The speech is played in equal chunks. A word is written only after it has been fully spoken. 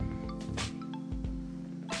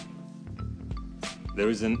There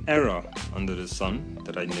is an error under the sun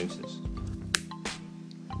that I noticed.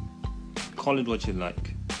 Call it what you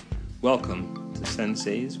like. Welcome to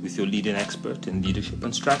Senseis with your leading expert in leadership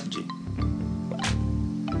and strategy.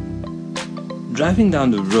 Driving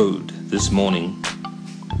down the road this morning,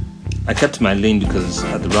 I kept my lane because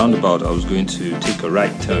at the roundabout I was going to take a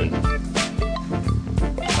right turn.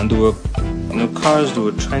 And there were cars that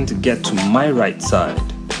were trying to get to my right side.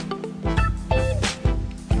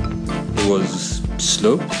 It was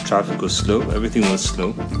slow, traffic was slow, everything was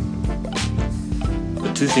slow.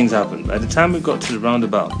 But two things happened. By the time we got to the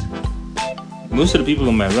roundabout, most of the people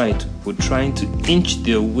on my right were trying to inch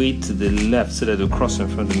their way to the left so that they'll cross in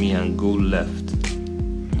front of me and go left.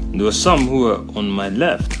 And there were some who were on my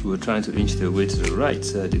left who were trying to inch their way to the right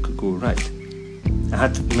so that they could go right. I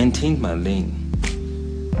had to maintain my lane.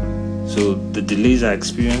 So the delays I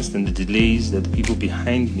experienced and the delays that the people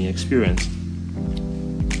behind me experienced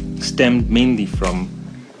stemmed mainly from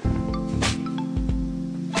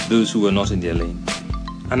those who were not in their lane.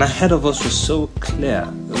 And ahead of us was so clear,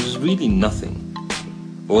 there was really nothing.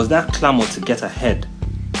 It was that clamor to get ahead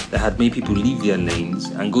that had made people leave their lanes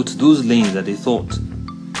and go to those lanes that they thought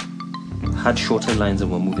had shorter lines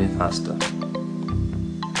and were moving faster.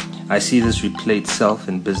 I see this replay itself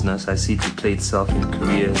in business, I see it replay itself in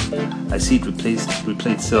careers, I see it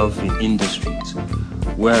replay itself in industries,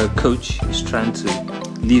 where a coach is trying to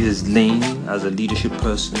leave his lane as a leadership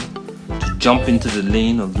person to jump into the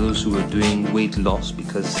lane of those who are doing weight loss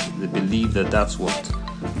because they believe that that's what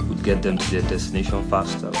would get them to their destination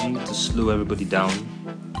faster. We need to slow everybody down,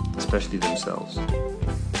 especially themselves.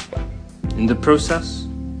 In the process,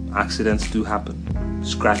 accidents do happen,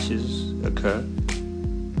 scratches occur,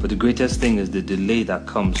 but the greatest thing is the delay that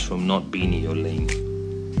comes from not being in your lane.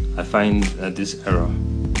 I find that this error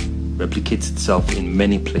replicates itself in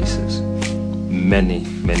many places.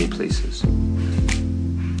 Many places.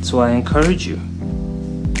 So I encourage you,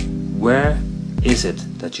 where is it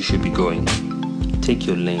that you should be going? Take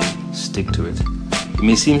your lane, stick to it. It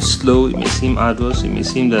may seem slow, it may seem arduous, it may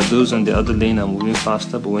seem that those on the other lane are moving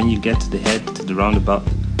faster, but when you get to the head, to the roundabout,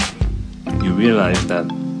 you realize that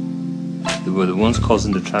they were the ones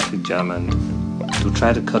causing the traffic jam and to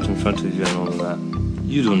try to cut in front of you and all of that.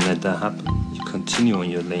 You don't let that happen. You continue on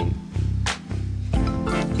your lane.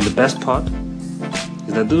 And the best part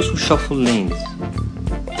is that those who shuffle lanes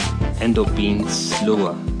end up being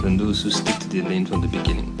slower than those who stick to their lane from the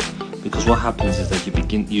beginning. Because what happens is that you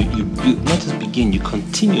continue to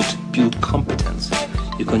build competence,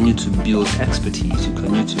 you continue to build expertise, you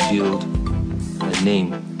continue to build a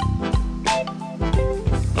name.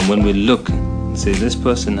 And when we look and say this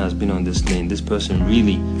person has been on this lane, this person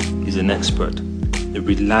really is an expert, a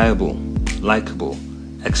reliable, likable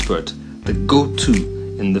expert, the go-to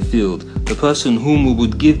in the field, the person whom we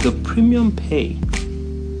would give the premium pay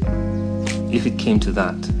if it came to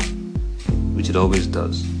that, which it always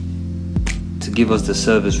does, to give us the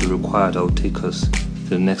service we require that will take us to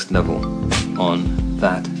the next level on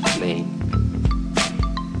that lane.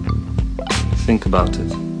 Think about it.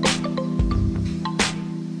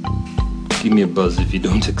 Give me a buzz if you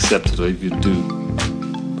don't accept it, or if you do.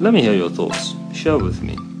 But let me hear your thoughts. Share with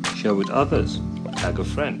me. Share with others. Tag a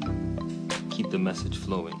friend. Keep the message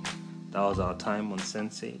flowing. That was our time on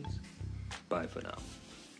Senseis. Bye for now.